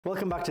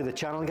Welcome back to the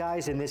channel,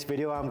 guys. In this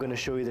video I'm going to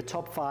show you the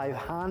top 5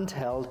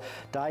 handheld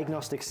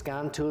diagnostic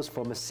scan tools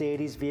for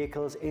Mercedes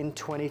vehicles in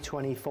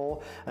 2024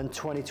 and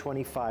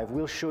 2025.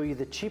 We'll show you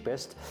the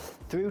cheapest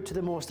through to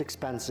the most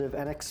expensive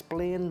and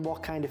explain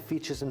what kind of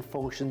features and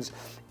functions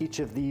each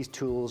of these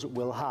tools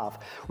will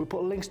have. We'll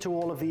put links to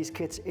all of these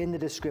kits in the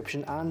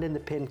description and in the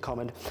pinned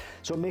comment,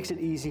 so it makes it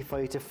easy for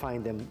you to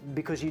find them,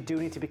 because you do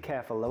need to be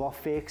careful. There are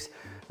fakes,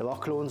 there are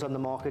clones on the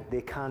market,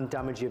 they can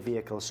damage your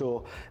vehicle,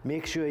 so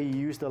make sure you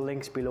use the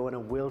links below and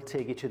it will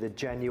take you to the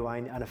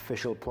genuine and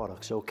official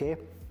products, okay?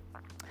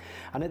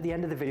 And at the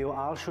end of the video,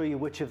 I'll show you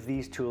which of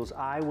these tools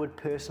I would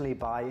personally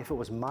buy if it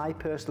was my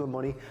personal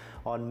money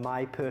on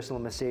my personal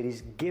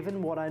Mercedes,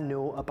 given what I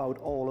know about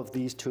all of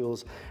these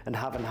tools and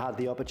haven't had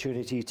the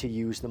opportunity to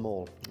use them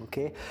all,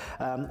 okay?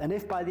 And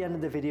if by the end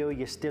of the video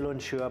you're still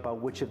unsure about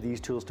which of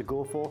these tools to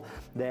go for,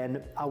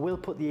 then I will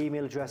put the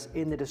email address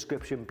in the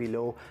description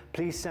below.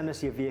 Please send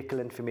us your vehicle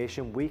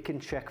information, we can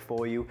check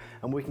for you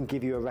and we can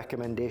give you a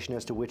recommendation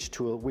as to which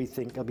tool we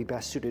think will be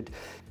best suited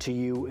to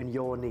you and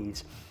your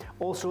needs.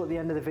 Also, at the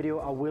end of the video,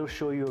 I will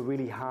show you a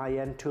really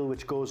high-end tool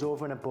which goes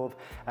over and above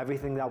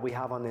everything that we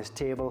have on this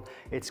table.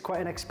 It's quite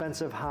an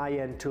expensive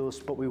high-end tool,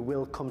 but we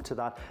will come to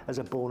that as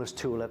a bonus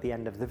tool at the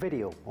end of the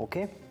video,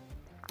 okay?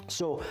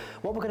 So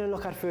what we're going to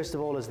look at first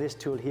of all is this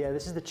tool here.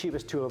 This is the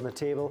cheapest tool on the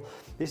table.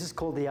 This is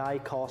called the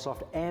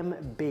iCarsoft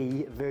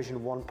MB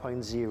version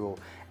 1.0.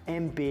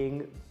 M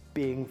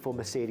being for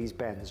Mercedes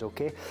Benz,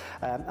 okay?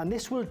 And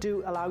this will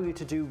allow you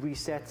to do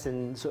resets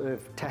and sort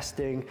of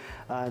testing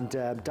and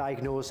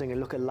diagnosing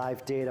and look at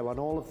live data on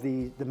all of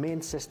the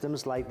main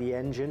systems, like the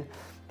engine,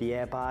 the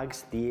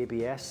airbags, the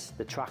ABS,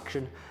 the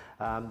traction,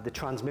 the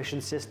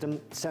transmission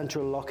system,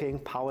 central locking,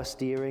 power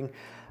steering,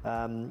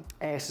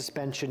 air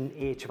suspension,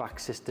 HVAC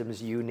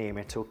systems, you name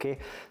it, okay?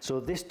 So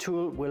this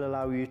tool will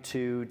allow you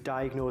to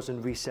diagnose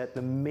and reset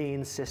the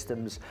main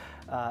systems,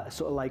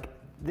 sort of like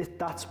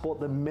that's what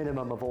the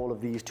minimum of all of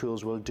these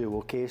tools will do,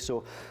 okay?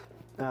 So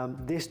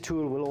this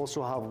tool will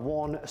also have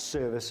one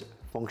service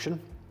function.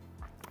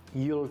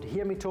 You'll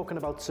hear me talking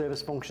about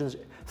service functions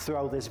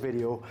throughout this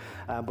video,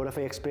 but if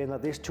I explain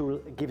that this tool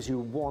gives you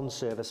one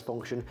service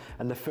function,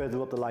 and the further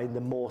up the line,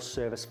 the more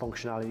service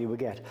functionality you will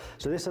get.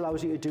 So this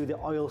allows you to do the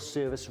oil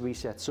service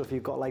reset. So if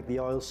you've got like the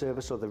oil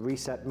service or the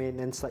reset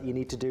maintenance that you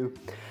need to do,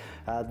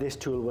 this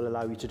tool will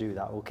allow you to do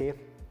that, okay?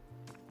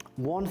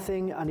 One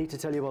thing I need to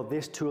tell you about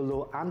this tool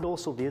though, and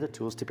also the other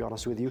tools to be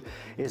honest with you,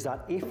 is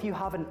that if you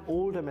have an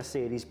older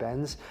Mercedes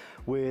Benz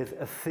with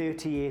a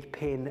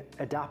 38-pin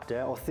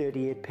adapter or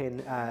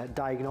 38-pin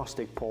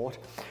diagnostic port,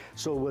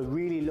 so we're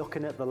really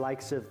looking at the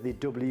likes of the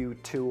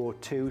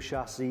W202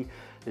 chassis,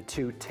 the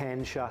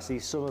 210 chassis,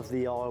 some of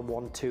the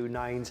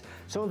R129s,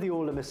 some of the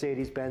older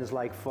Mercedes Benz,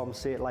 like from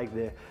say like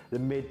the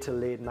mid to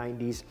late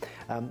 90s,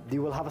 they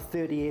will have a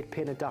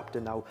 38-pin adapter.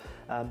 Now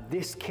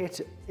this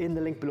kit, in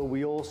the link below,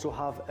 we also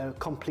have a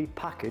complete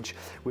package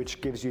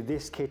which gives you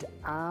this kit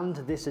and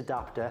this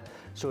adapter,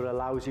 so it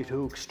allows you to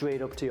hook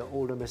straight up to your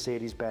older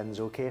Mercedes Benz,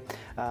 okay?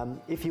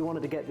 If you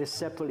wanted to get this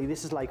separately,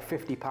 this is like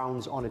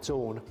 £50 on its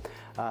own,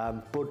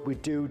 but we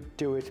do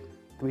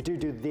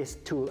this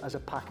tool as a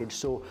package.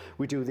 So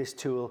we do this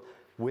tool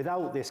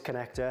without this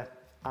connector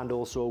and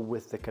also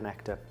with the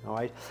connector, all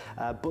right?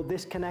 But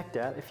this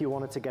connector, if you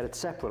wanted to get it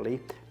separately,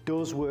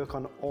 does work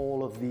on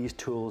all of these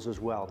tools as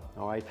well,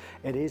 all right?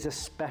 It is a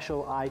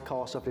special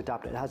iCarsoft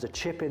adapter. It has a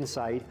chip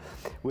inside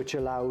which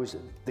allows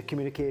the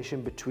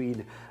communication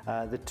between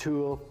the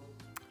tool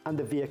and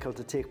the vehicle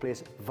to take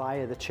place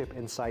via the chip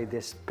inside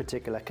this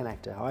particular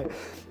connector, all right?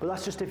 But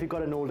that's just if you've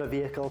got an older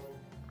vehicle.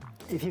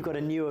 If you've got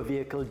a newer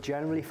vehicle,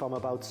 generally from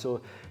about,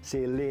 so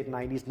say late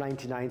 90s,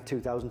 99,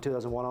 2000,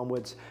 2001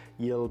 onwards,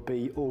 you'll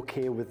be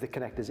okay with the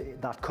connectors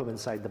that come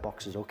inside the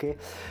boxes, okay?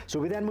 So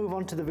we then move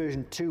on to the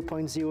version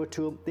 2.0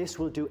 tool. This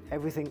will do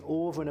everything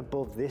over and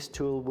above this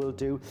tool will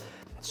do.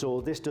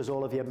 So this does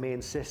all of your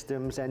main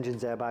systems,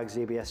 engines, airbags,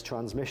 ABS,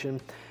 transmission.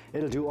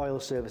 It'll do oil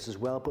service as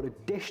well, but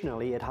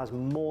additionally it has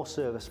more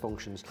service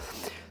functions.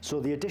 So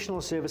the additional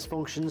service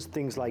functions,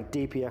 things like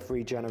DPF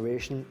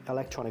regeneration,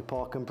 electronic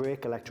park and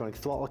brake, electronic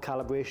throttle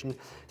calibration,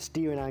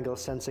 steering angle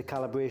sensor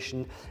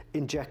calibration,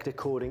 injector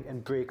coding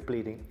and brake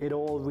bleeding. It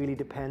all really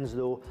depends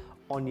though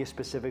on your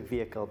specific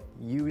vehicle.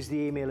 Use the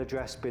email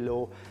address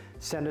below,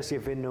 send us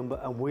your VIN number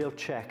and we'll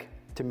check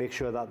to make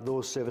sure that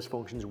those service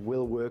functions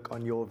will work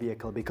on your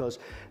vehicle, because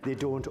they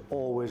don't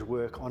always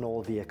work on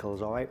all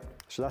vehicles, all right?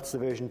 So that's the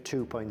version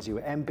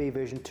 2.0, MB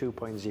version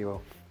 2.0.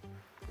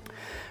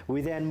 We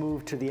then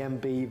move to the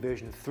MB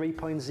version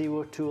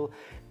 3.0 tool.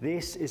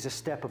 This is a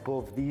step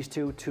above these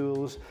two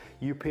tools.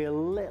 You pay a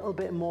little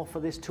bit more for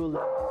this tool than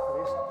for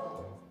this.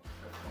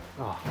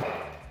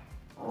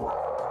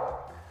 Oh.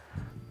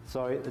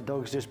 Sorry, the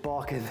dog's just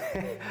barking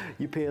there.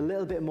 You pay a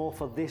little bit more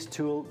for this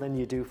tool than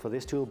you do for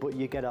this tool, but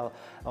you get a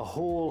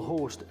whole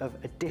host of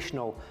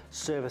additional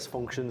service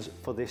functions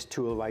for this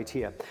tool right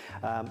here.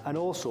 And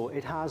also,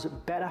 it has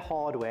better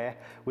hardware,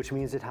 which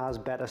means it has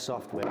better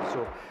software.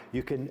 So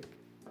you can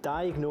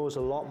diagnose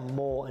a lot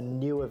more and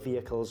newer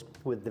vehicles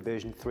with the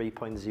version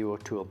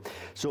 3.0 tool.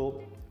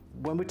 So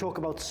when we talk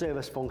about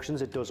service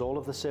functions, it does all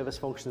of the service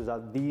functions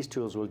that these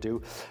tools will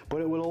do, but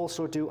it will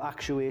also do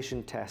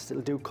actuation tests,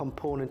 it'll do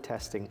component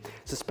testing,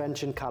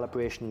 suspension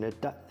calibration,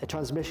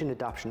 transmission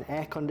adaptation,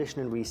 air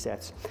conditioning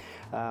resets,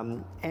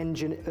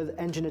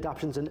 engine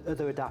adaptations and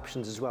other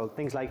adaptations as well,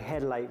 things like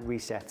headlight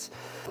resets.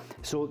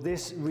 So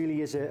this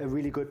really is a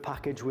really good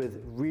package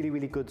with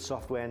really good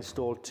software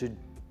installed to.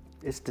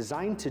 It's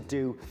designed to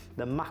do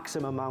the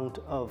maximum amount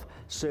of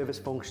service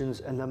functions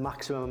and the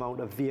maximum amount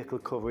of vehicle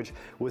coverage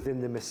within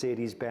the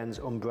Mercedes Benz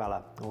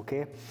umbrella,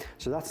 okay?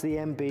 So that's the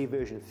MB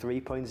version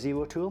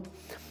 3.0 tool.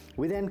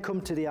 We then come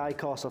to the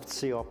iCarsoft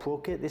CR Pro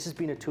Kit. This has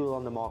been a tool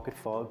on the market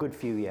for a good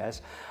few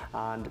years,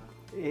 and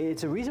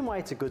it's a reason why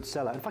it's a good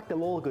seller. In fact, they're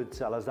all good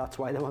sellers, that's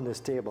why they're on this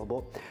table,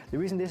 but the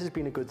reason this has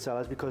been a good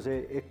seller is because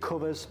it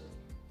covers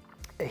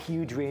a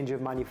huge range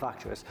of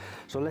manufacturers.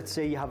 So let's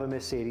say you have a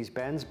Mercedes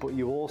Benz, but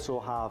you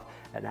also have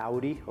an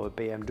Audi or a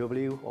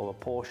BMW or a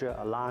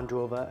Porsche, a Land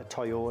Rover, a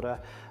Toyota,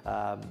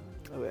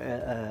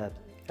 a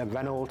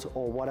Renault,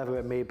 or whatever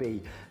it may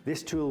be.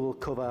 This tool will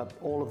cover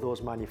all of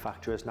those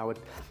manufacturers. Now it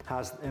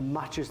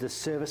matches the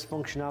service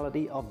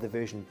functionality of the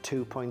version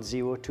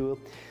 2.0 tool.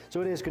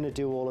 So it is going to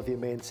do all of your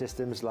main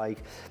systems like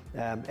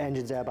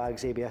engines,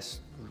 airbags, ABS,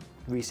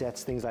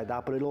 resets, things like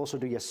that, but it'll also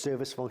do your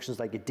service functions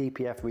like your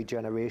DPF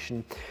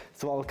regeneration,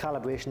 throttle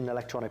calibration,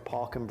 electronic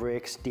parking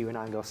brakes, steering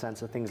angle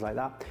sensor, things like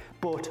that,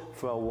 but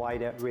for a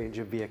wider range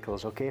of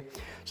vehicles, okay?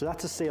 So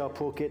that's a CR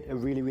Pro Kit, a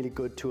really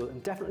good tool,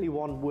 and definitely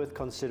one worth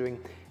considering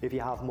if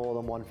you have more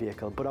than one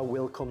vehicle, but I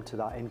will come to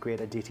that in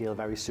greater detail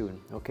very soon,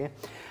 okay?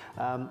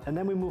 And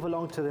then we move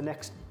along to the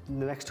next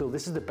tool.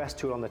 This is the best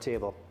tool on the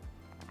table,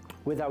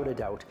 without a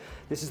doubt.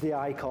 This is the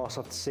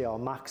iCarsoft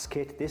CR Max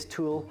Kit. This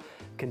tool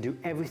can do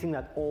everything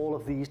that all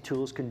of these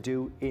tools can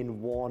do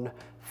in one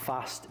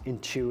fast,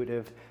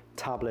 intuitive,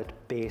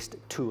 tablet-based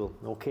tool,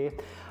 okay?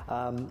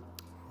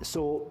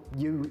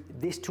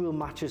 This tool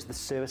matches the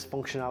service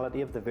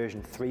functionality of the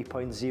version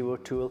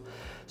 3.0 tool.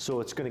 So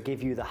it's going to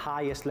give you the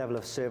highest level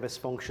of service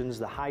functions,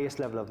 the highest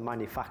level of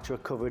manufacturer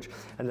coverage,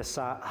 and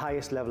the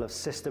highest level of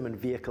system and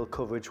vehicle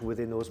coverage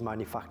within those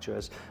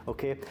manufacturers,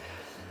 okay?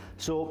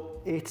 So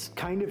it's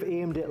kind of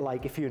aimed at,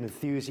 like, if you're an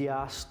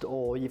enthusiast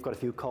or you've got a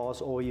few cars,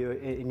 or you're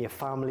in your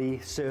family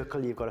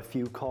circle, you've got a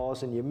few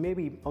cars, and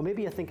maybe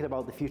you're thinking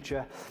about the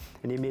future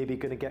and you're maybe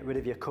going to get rid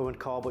of your current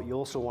car, but you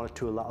also want a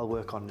tool that'll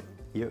work on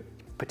your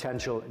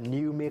potential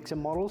new makes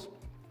and models.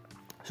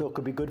 So it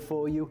could be good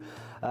for you.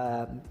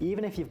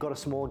 Even if you've got a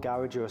small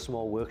garage or a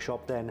small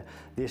workshop, then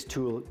this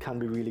tool can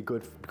be really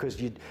good,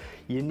 because you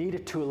need a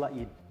tool that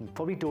you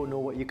probably don't know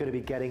what you're going to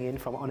be getting in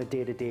from on a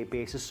day-to-day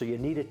basis. So you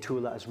need a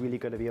tool that is really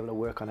going to be able to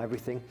work on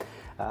everything,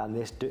 and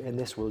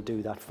this will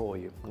do that for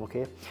you.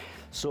 Okay,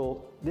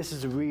 so this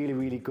is a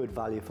really good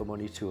value for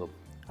money tool.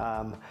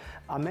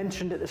 I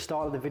mentioned at the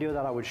start of the video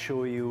that I would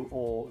show you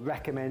or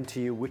recommend to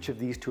you which of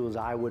these tools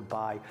I would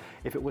buy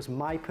if it was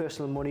my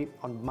personal money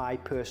on my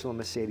personal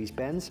Mercedes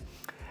Benz.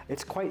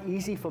 It's quite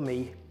easy for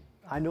me.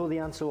 I know the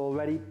answer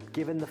already,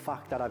 given the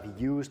fact that I've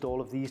used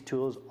all of these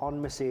tools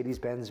on Mercedes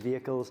Benz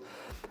vehicles.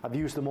 I've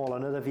used them all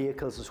on other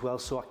vehicles as well,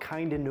 so I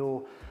kind of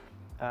know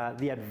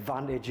the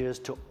advantages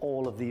to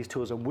all of these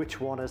tools and which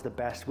one is the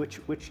best,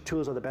 which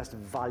tools are the best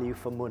value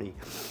for money.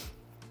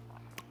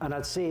 And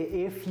I'd say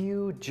if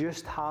you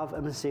just have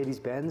a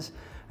Mercedes Benz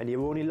and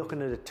you're only looking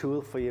at a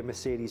tool for your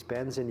Mercedes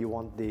Benz and you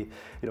want a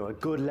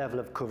good level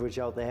of coverage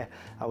out there,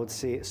 I would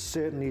say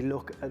certainly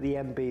look at the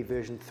MB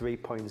version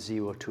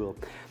 3.0 tool.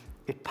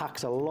 It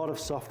packs a lot of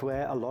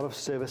software, a lot of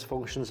service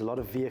functions, a lot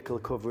of vehicle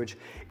coverage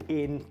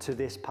into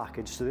this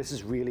package. So this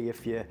is really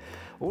if you're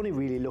only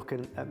really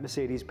looking at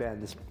Mercedes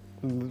Benz.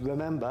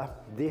 Remember,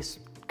 this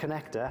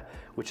connector,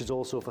 which is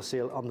also for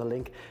sale on the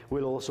link,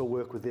 will also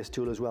work with this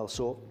tool as well.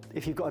 So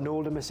if you've got an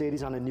older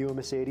Mercedes and a newer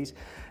Mercedes,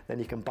 then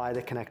you can buy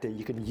the connector.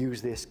 You can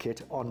use this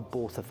kit on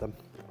both of them.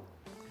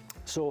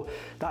 So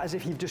that is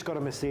if you've just got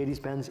a Mercedes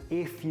Benz.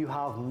 If you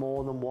have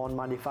more than one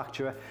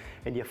manufacturer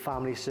in your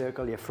family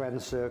circle, your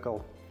friend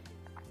circle,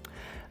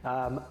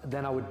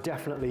 then I would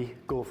definitely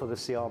go for the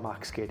CR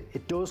Max kit.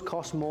 It does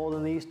cost more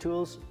than these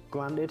tools,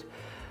 granted,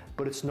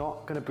 but it's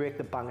not going to break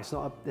the bank. It's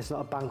not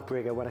a bank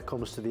breaker when it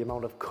comes to the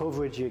amount of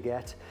coverage you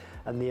get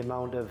and the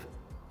amount of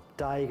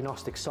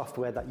diagnostic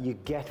software that you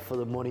get for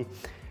the money.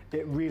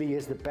 It really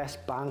is the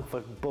best bang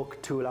for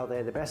buck tool out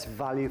there, the best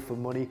value for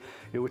money.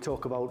 We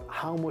talk about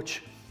how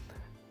much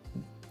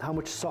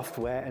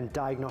software and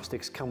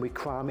diagnostics can we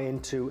cram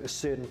into a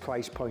certain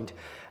price point,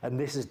 and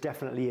this is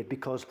definitely it,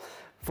 because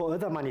for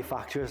other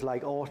manufacturers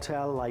like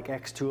Autel, like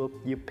Xtool,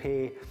 you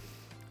pay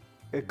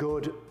a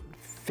good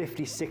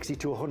 50, 60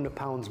 to 100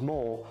 pounds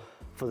more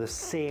for the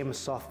same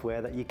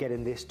software that you get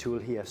in this tool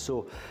here.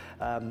 So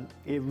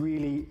it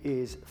really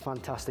is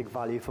fantastic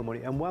value for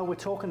money. And while we're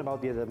talking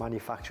about the other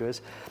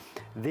manufacturers,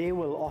 they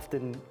will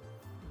often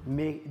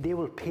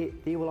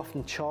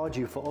charge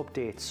you for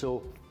updates.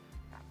 So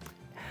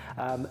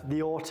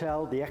the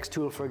Autel, the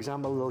Xtool, for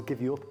example, they'll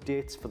give you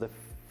updates for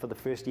the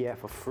first year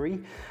for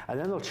free, and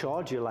then they'll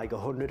charge you like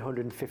 100,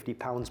 150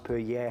 pounds per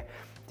year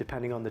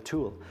depending on the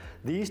tool.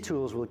 These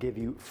tools will give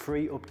you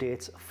free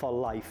updates for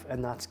life,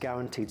 and that's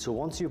guaranteed. So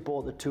once you've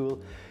bought the tool,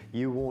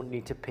 you won't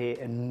need to pay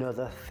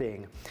another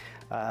thing,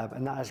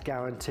 and that is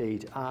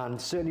guaranteed.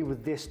 And certainly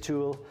with this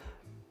tool,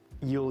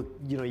 you're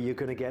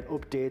going to get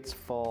updates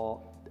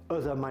for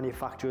other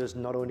manufacturers,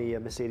 not only a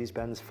Mercedes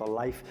Benz for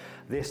life.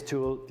 This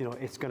tool,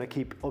 it's going to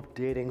keep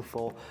updating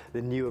for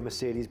the newer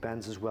Mercedes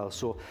Benz as well.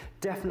 So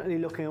definitely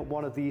looking at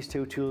one of these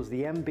two tools,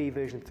 the MB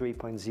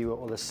V3.0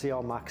 or the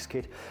CR Max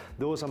kit.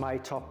 Those are my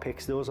top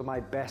picks. Those are my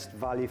best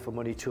value for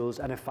money tools.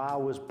 And if I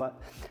was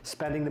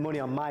spending the money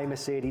on my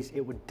Mercedes,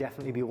 it would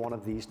definitely be one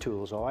of these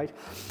tools, all right?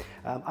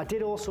 I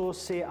did also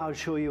say I'll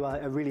show you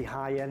a really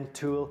high-end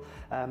tool.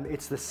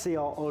 It's the CR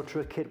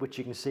Ultra kit, which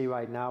you can see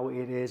right now.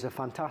 It is a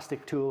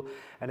fantastic tool,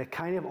 and it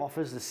kind of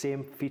offers the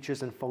same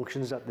features and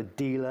functions that the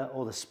dealer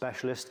or the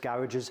specialist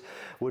garages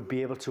would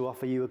be able to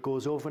offer you. It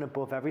goes over and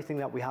above everything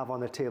that we have on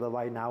the table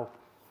right now,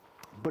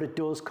 but it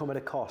does come at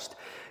a cost.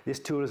 This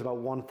tool is about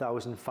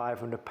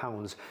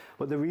 £1,500.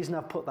 But the reason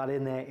I've put that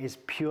in there is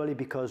purely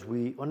because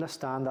we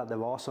understand that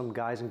there are some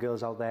guys and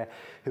girls out there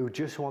who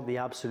just want the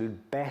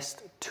absolute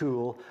best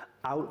tool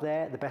out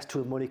there, the best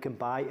tool money can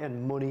buy,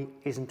 and money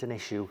isn't an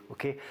issue,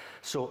 okay?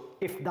 So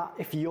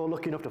if you're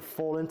lucky enough to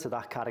fall into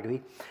that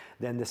category,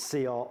 then the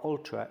CR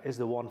Ultra is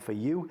the one for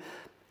you.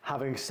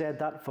 Having said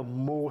that, for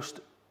most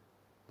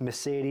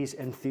Mercedes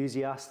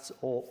enthusiasts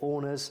or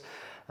owners,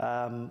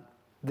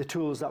 the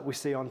tools that we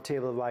see on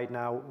table right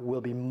now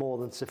will be more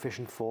than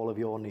sufficient for all of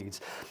your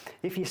needs.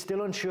 If you're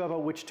still unsure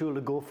about which tool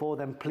to go for,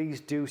 then please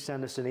do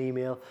send us an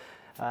email.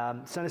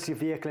 Send us your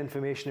vehicle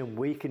information and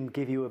we can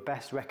give you a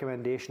best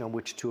recommendation on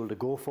which tool to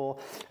go for.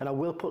 And I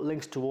will put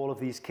links to all of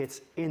these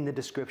kits in the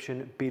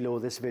description below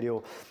this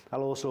video.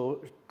 I'll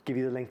also give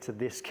you the link to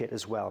this kit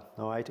as well,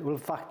 all right? Well, in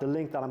fact, the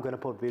link that I'm going to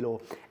put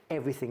below,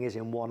 everything is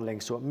in one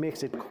link, so it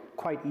makes it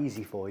quite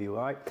easy for you,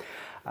 all right?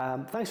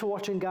 Thanks for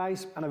watching,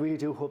 guys, and I really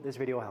do hope this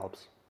video helps.